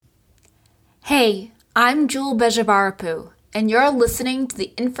Hey, I'm Jewel Bejavarapu, and you're listening to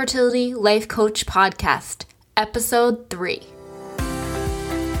the Infertility Life Coach Podcast, Episode 3.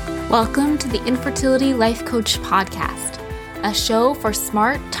 Welcome to the Infertility Life Coach Podcast, a show for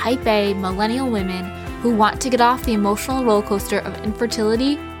smart, type A millennial women who want to get off the emotional roller coaster of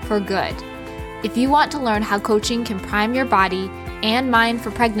infertility for good. If you want to learn how coaching can prime your body and mind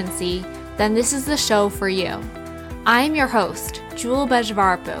for pregnancy, then this is the show for you. I am your host, Jewel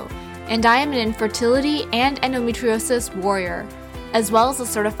Bejavarapu, and I am an infertility and endometriosis warrior, as well as a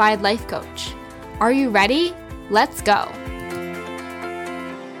certified life coach. Are you ready? Let's go.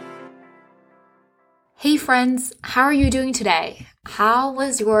 Hey friends, how are you doing today? How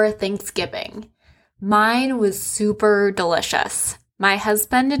was your Thanksgiving? Mine was super delicious. My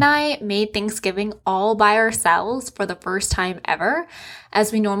husband and I made Thanksgiving all by ourselves for the first time ever,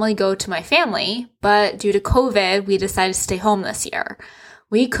 as we normally go to my family, but due to COVID, we decided to stay home this year.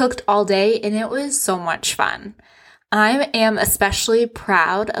 We cooked all day and it was so much fun. I am especially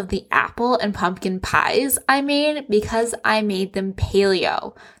proud of the apple and pumpkin pies I made because I made them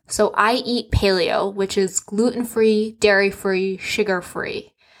paleo. So I eat paleo, which is gluten-free, dairy-free,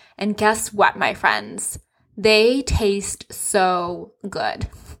 sugar-free. And guess what, my friends? They taste so good.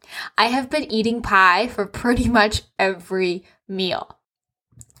 I have been eating pie for pretty much every meal.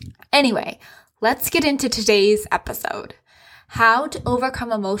 Anyway, let's get into today's episode. How to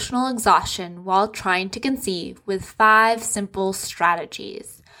overcome emotional exhaustion while trying to conceive with 5 simple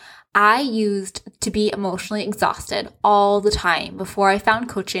strategies. I used to be emotionally exhausted all the time before I found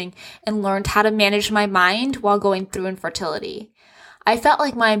coaching and learned how to manage my mind while going through infertility. I felt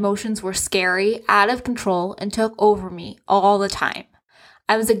like my emotions were scary, out of control, and took over me all the time.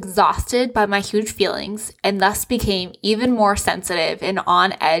 I was exhausted by my huge feelings and thus became even more sensitive and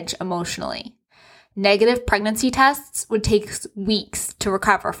on edge emotionally. Negative pregnancy tests would take weeks to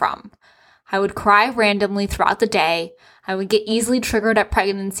recover from. I would cry randomly throughout the day. I would get easily triggered at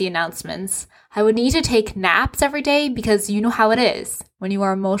pregnancy announcements. I would need to take naps every day because you know how it is. When you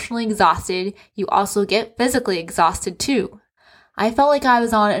are emotionally exhausted, you also get physically exhausted too. I felt like I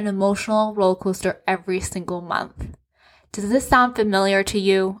was on an emotional roller coaster every single month. Does this sound familiar to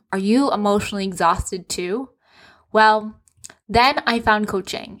you? Are you emotionally exhausted too? Well, then I found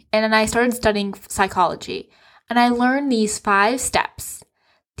coaching and then I started studying psychology and I learned these 5 steps.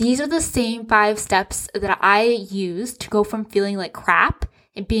 These are the same 5 steps that I used to go from feeling like crap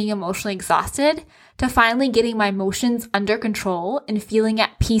and being emotionally exhausted to finally getting my emotions under control and feeling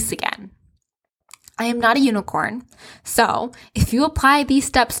at peace again. I am not a unicorn, so if you apply these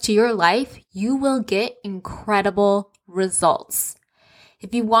steps to your life, you will get incredible results.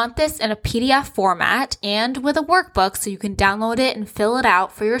 If you want this in a PDF format and with a workbook so you can download it and fill it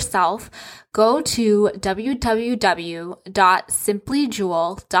out for yourself, go to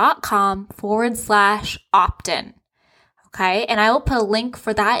www.simplyjewel.com/opt-in. Okay, and I will put a link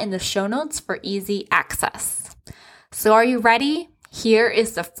for that in the show notes for easy access. So are you ready? Here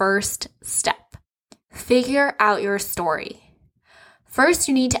is the first step. Figure out your story. First,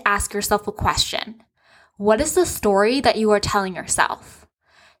 you need to ask yourself a question. What is the story that you are telling yourself?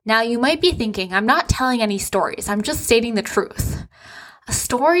 Now, you might be thinking, I'm not telling any stories, I'm just stating the truth. A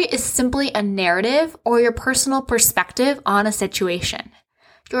story is simply a narrative or your personal perspective on a situation.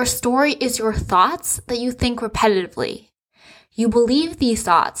 Your story is your thoughts that you think repetitively. You believe these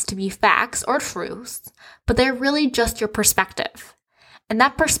thoughts to be facts or truths, but they're really just your perspective. And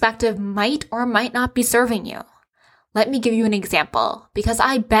that perspective might or might not be serving you. Let me give you an example, because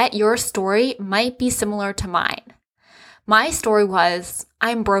I bet your story might be similar to mine. My story was,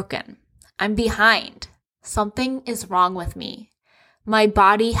 I'm broken. I'm behind. Something is wrong with me. My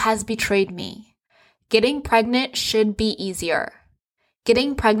body has betrayed me. Getting pregnant should be easier.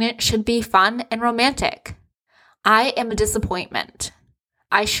 Getting pregnant should be fun and romantic. I am a disappointment.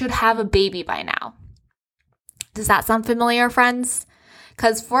 I should have a baby by now. Does that sound familiar, friends?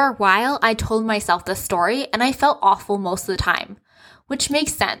 Because for a while, I told myself this story and I felt awful most of the time, which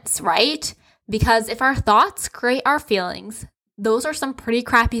makes sense, right? Because if our thoughts create our feelings, those are some pretty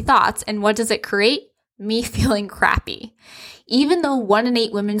crappy thoughts. And what does it create? Me feeling crappy. Even though 1 in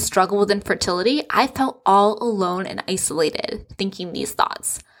 8 women struggle with infertility, I felt all alone and isolated thinking these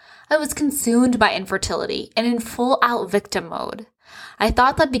thoughts. I was consumed by infertility and in full out victim mode. I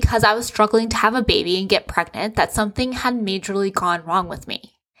thought that because I was struggling to have a baby and get pregnant, that something had majorly gone wrong with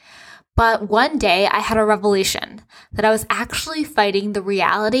me. But one day I had a revelation that I was actually fighting the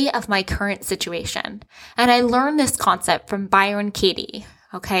reality of my current situation. And I learned this concept from Byron Katie.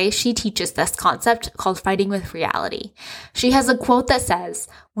 Okay, she teaches this concept called fighting with reality. She has a quote that says,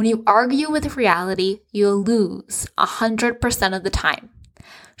 when you argue with reality, you lose 100% of the time.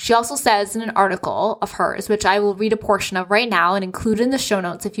 She also says in an article of hers, which I will read a portion of right now and include in the show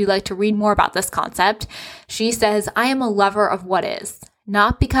notes if you'd like to read more about this concept, she says, "I am a lover of what is,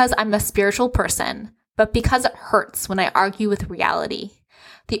 not because I'm a spiritual person, but because it hurts when I argue with reality.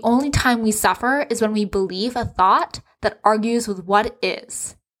 The only time we suffer is when we believe a thought that argues with what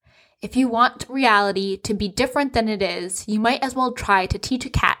is. If you want reality to be different than it is, you might as well try to teach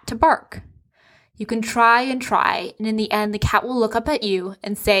a cat to bark. You can try, and in the end, the cat will look up at you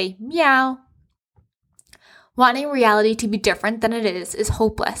and say, meow." Wanting reality to be different than it is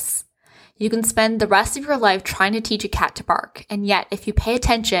hopeless. You can spend the rest of your life trying to teach a cat to bark, and yet, if you pay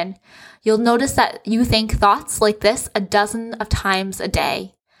attention, you'll notice that you think thoughts like this a dozen of times a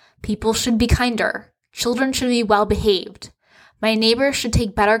day. People should be kinder. Children should be well behaved. My neighbors should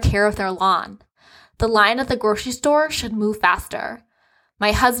take better care of their lawn. The line at the grocery store should move faster.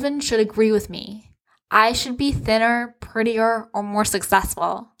 My husband should agree with me. I should be thinner, prettier, or more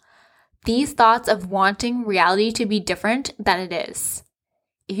successful. These thoughts of wanting reality to be different than it is.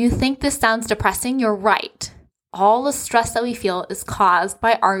 If you think this sounds depressing, you're right. All the stress that we feel is caused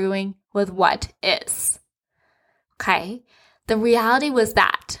by arguing with what is. Okay, the reality was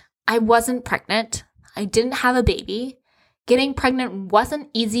that I wasn't pregnant. I didn't have a baby. Getting pregnant wasn't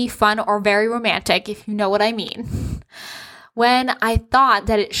easy, fun, or very romantic, if you know what I mean. When I thought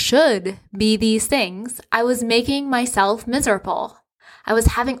that it should be these things, I was making myself miserable. I was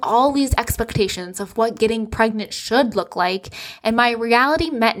having all these expectations of what getting pregnant should look like, and my reality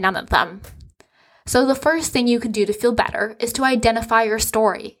met none of them. So the first thing you can do to feel better is to identify your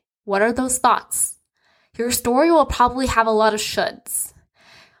story. What are those thoughts? Your story will probably have a lot of shoulds.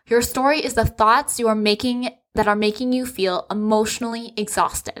 Your story is the thoughts you are making that are making you feel emotionally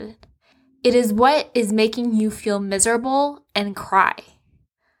exhausted. It is what is making you feel miserable and cry.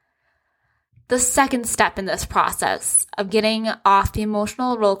 The second step in this process of getting off the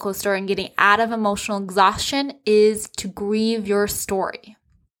emotional roller coaster and getting out of emotional exhaustion is to grieve your story.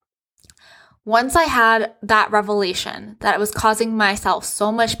 Once I had that revelation that I was causing myself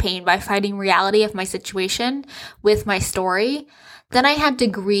so much pain by fighting reality of my situation with my story, then I had to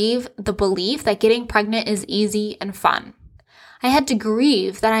grieve the belief that getting pregnant is easy and fun. I had to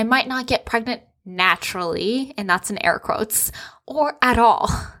grieve that I might not get pregnant naturally, and that's in air quotes, or at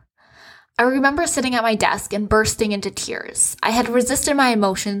all. I remember sitting at my desk and bursting into tears. I had resisted my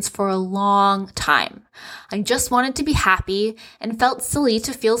emotions for a long time. I just wanted to be happy and felt silly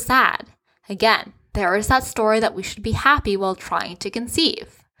to feel sad. Again, there is that story that we should be happy while trying to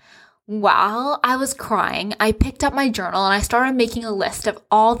conceive. While I was crying, I picked up my journal and I started making a list of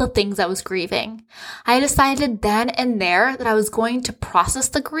all the things I was grieving. I decided then and there that I was going to process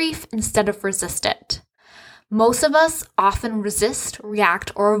the grief instead of resist it. Most of us often resist,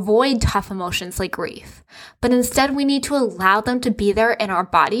 react, or avoid tough emotions like grief, but instead we need to allow them to be there in our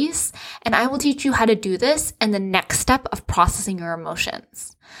bodies, and I will teach you how to do this in the next step of processing your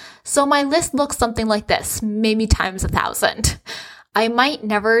emotions. So my list looks something like this, maybe times 1,000. I might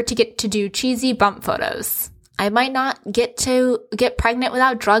never get to do cheesy bump photos. I might not get to get pregnant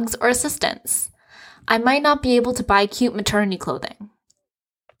without drugs or assistance. I might not be able to buy cute maternity clothing.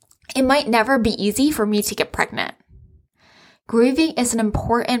 It might never be easy for me to get pregnant. Grieving is an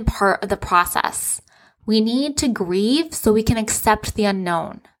important part of the process. We need to grieve so we can accept the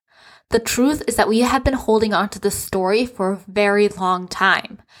unknown. The truth is that we have been holding on to this story for a very long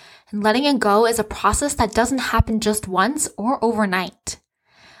time, and letting it go is a process that doesn't happen just once or overnight.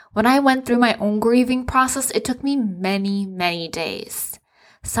 When I went through my own grieving process, it took me many, many days.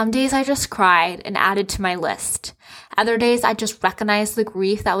 Some days I just cried and added to my list. Other days I just recognized the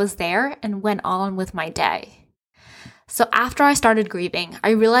grief that was there and went on with my day. So after I started grieving,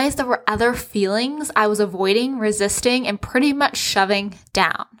 I realized there were other feelings I was avoiding, resisting, and pretty much shoving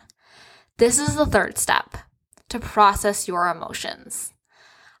down. This is the third step, to process your emotions.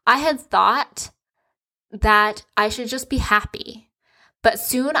 I had thought that I should just be happy, but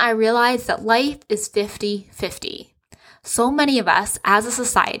soon I realized that life is 50-50. So many of us as a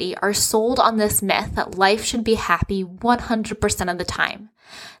society are sold on this myth that life should be happy 100% of the time.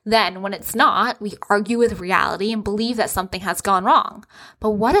 Then when it's not, we argue with reality and believe that something has gone wrong.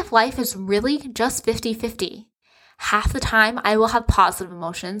 But what if life is really just 50-50? Half the time I will have positive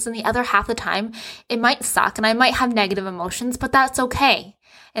emotions, and the other half the time it might suck and I might have negative emotions, but that's okay.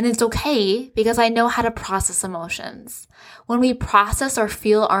 And it's okay because I know how to process emotions. When we process or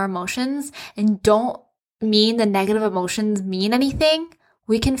feel our emotions and don't mean the negative emotions mean anything,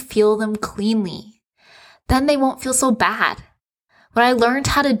 we can feel them cleanly. Then they won't feel so bad. When I learned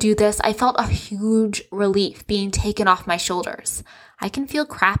how to do this, I felt a huge relief being taken off my shoulders. I can feel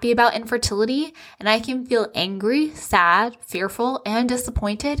crappy about infertility, and I can feel angry, sad, fearful, and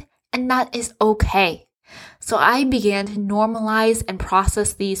disappointed, and that is okay. So I began to normalize and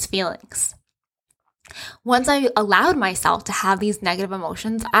process these feelings. Once I allowed myself to have these negative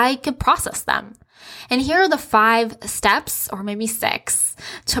emotions, I could process them. And here are the 5 steps, or maybe 6,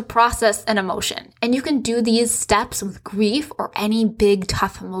 to process an emotion. And you can do these steps with grief or any big,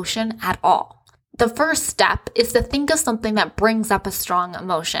 tough emotion at all. The first step is to think of something that brings up a strong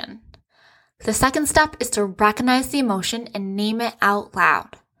emotion. The second step is to recognize the emotion and name it out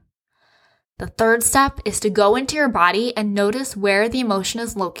loud. The third step is to go into your body and notice where the emotion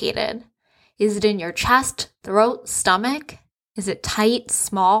is located. Is it in your chest, throat, stomach? Is it tight,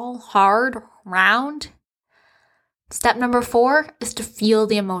 small, hard, round? Step number 4 is to feel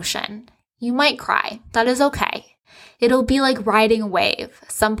the emotion. You might cry. That is okay. It'll be like riding a wave.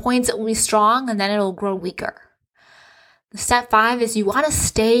 Some points it will be strong and then it'll grow weaker. Step 5 is you want to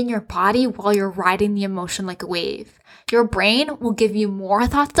stay in your body while you're riding the emotion like a wave. Your brain will give you more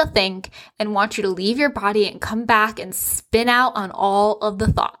thoughts to think and want you to leave your body and come back and spin out on all of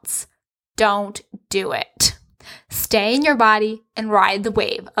the thoughts. Don't do it. Stay in your body and ride the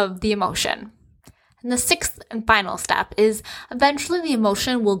wave of the emotion. And the 6th and final step is eventually the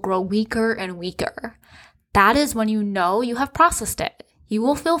emotion will grow weaker and weaker. That is when you know you have processed it. You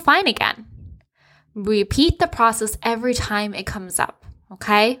will feel fine again. Repeat the process every time it comes up,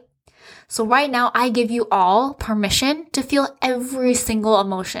 okay? So right now, I give you all permission to feel every single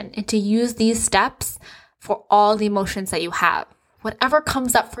emotion and to use these steps for all the emotions that you have. Whatever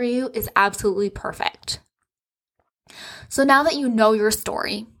comes up for you is absolutely perfect. So now that you know your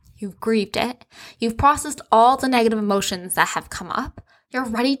story, you've grieved it, you've processed all the negative emotions that have come up, you're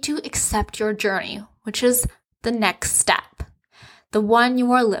ready to accept your journey, which is the next step, the one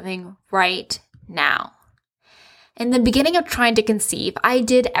you are living right now. In the beginning of trying to conceive, I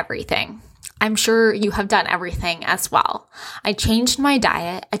did everything. I'm sure you have done everything as well. I changed my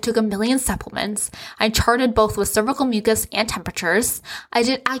diet. I took 1 million supplements. I charted both with cervical mucus and temperatures. I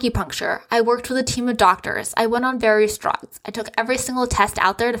did acupuncture. I worked with a team of doctors. I went on various drugs. I took every single test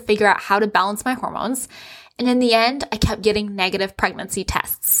out there to figure out how to balance my hormones. And in the end, I kept getting negative pregnancy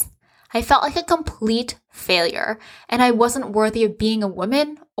tests. I felt like a complete failure, and I wasn't worthy of being a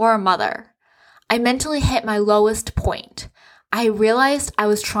woman or a mother. I mentally hit my lowest point. I realized I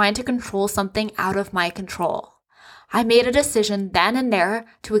was trying to control something out of my control. I made a decision then and there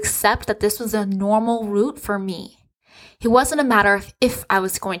to accept that this was a normal route for me. It wasn't a matter of if I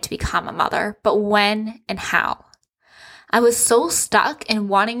was going to become a mother, but when and how. I was so stuck in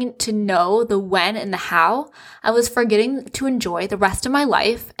wanting to know the when and the how, I was forgetting to enjoy the rest of my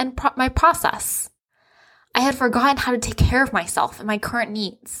life and my process. I had forgotten how to take care of myself and my current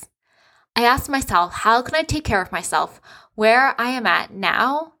needs. I asked myself, how can I take care of myself where I am at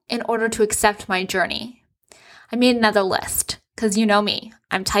now in order to accept my journey? I made another list, because you know me,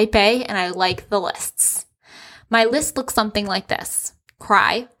 I'm type A and I like the lists. My list looks something like this: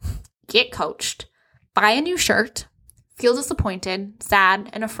 cry, get coached, buy a new shirt, feel disappointed, sad,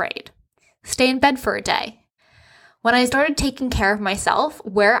 and afraid, stay in bed for a day. When I started taking care of myself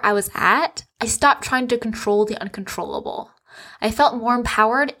where I was at, I stopped trying to control the uncontrollable. I felt more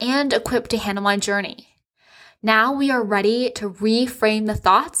empowered and equipped to handle my journey. Now we are ready to reframe the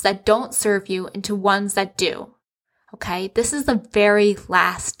thoughts that don't serve you into ones that do. Okay, this is the very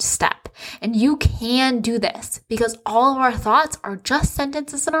last step, and you can do this because all of our thoughts are just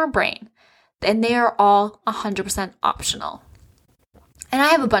sentences in our brain, and they are all 100% optional. And I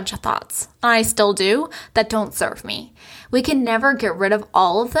have a bunch of thoughts, and I still do, that don't serve me. We can never get rid of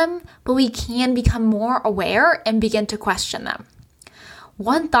all of them, but we can become more aware and begin to question them.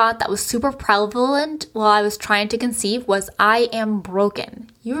 One thought that was super prevalent while I was trying to conceive was, I am broken.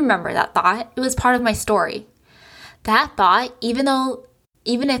 You remember that thought. It was part of my story. That thought, even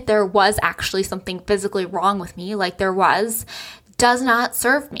if there was actually something physically wrong with me, like there was, does not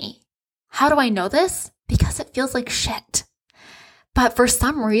serve me. How do I know this? Because it feels like shit. But for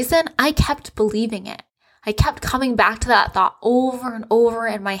some reason, I kept believing it. I kept coming back to that thought over and over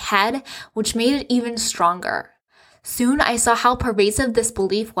in my head, which made it even stronger. Soon, I saw how pervasive this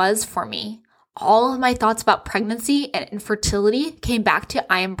belief was for me. All of my thoughts about pregnancy and infertility came back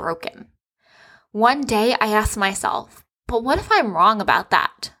to I am broken. One day, I asked myself, but what if I'm wrong about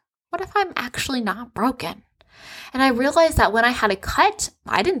that? What if I'm actually not broken? And I realized that when I had a cut,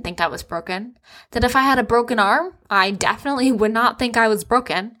 I didn't think I was broken. That if I had a broken arm, I definitely would not think I was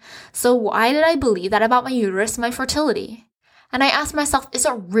broken. So why did I believe that about my uterus and my fertility? And I asked myself, is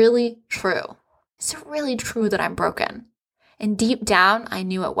it really true? Is it really true that I'm broken? And deep down, I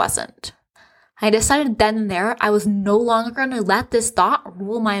knew it wasn't. I decided then and there I was no longer going to let this thought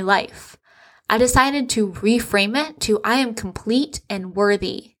rule my life. I decided to reframe it to I am complete and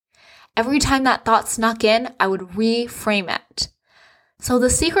worthy. Every time that thought snuck in, I would reframe it. So the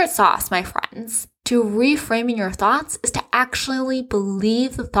secret sauce, my friends, to reframing your thoughts is to actually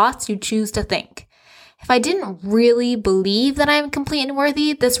believe the thoughts you choose to think. If I didn't really believe that I am complete and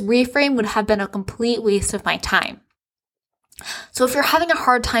worthy, this reframe would have been a complete waste of my time. So if you're having a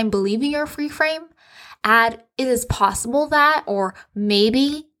hard time believing your reframe, add it is possible that or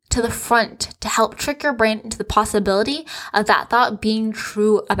maybe to the front to help trick your brain into the possibility of that thought being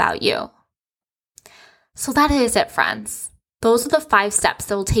true about you. So that is it, friends. Those are the 5 steps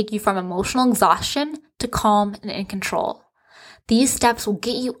that will take you from emotional exhaustion to calm and in control. These steps will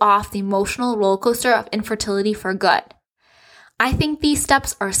get you off the emotional roller coaster of infertility for good. I think these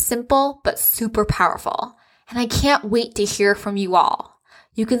steps are simple but super powerful, and I can't wait to hear from you all.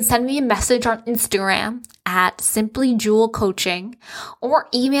 You can send me a message on Instagram at simplyjewelcoaching or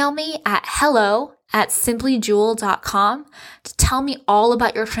email me at hello@simplyjewel.com to tell me all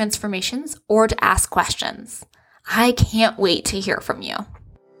about your transformations or to ask questions. I can't wait to hear from you.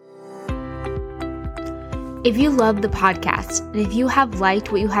 If you love the podcast and if you have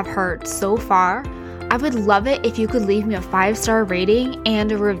liked what you have heard so far, I would love it if you could leave me a 5-star rating and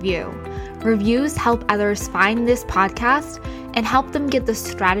a review. Reviews help others find this podcast and help them get the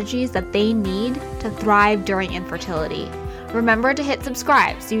strategies that they need to thrive during infertility. Remember to hit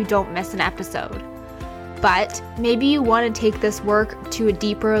subscribe so you don't miss an episode. But maybe you want to take this work to a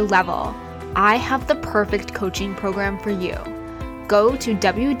deeper level. I have the perfect coaching program for you. Go to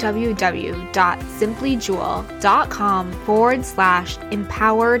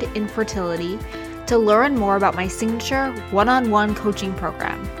www.simplyjewel.com/empowered-infertility to learn more about my signature one-on-one coaching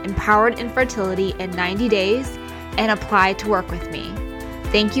program, Empowered Infertility in 90 Days, and apply to work with me.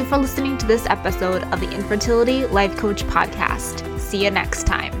 Thank you for listening to this episode of the Infertility Life Coach Podcast. See you next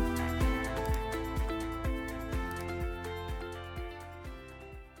time.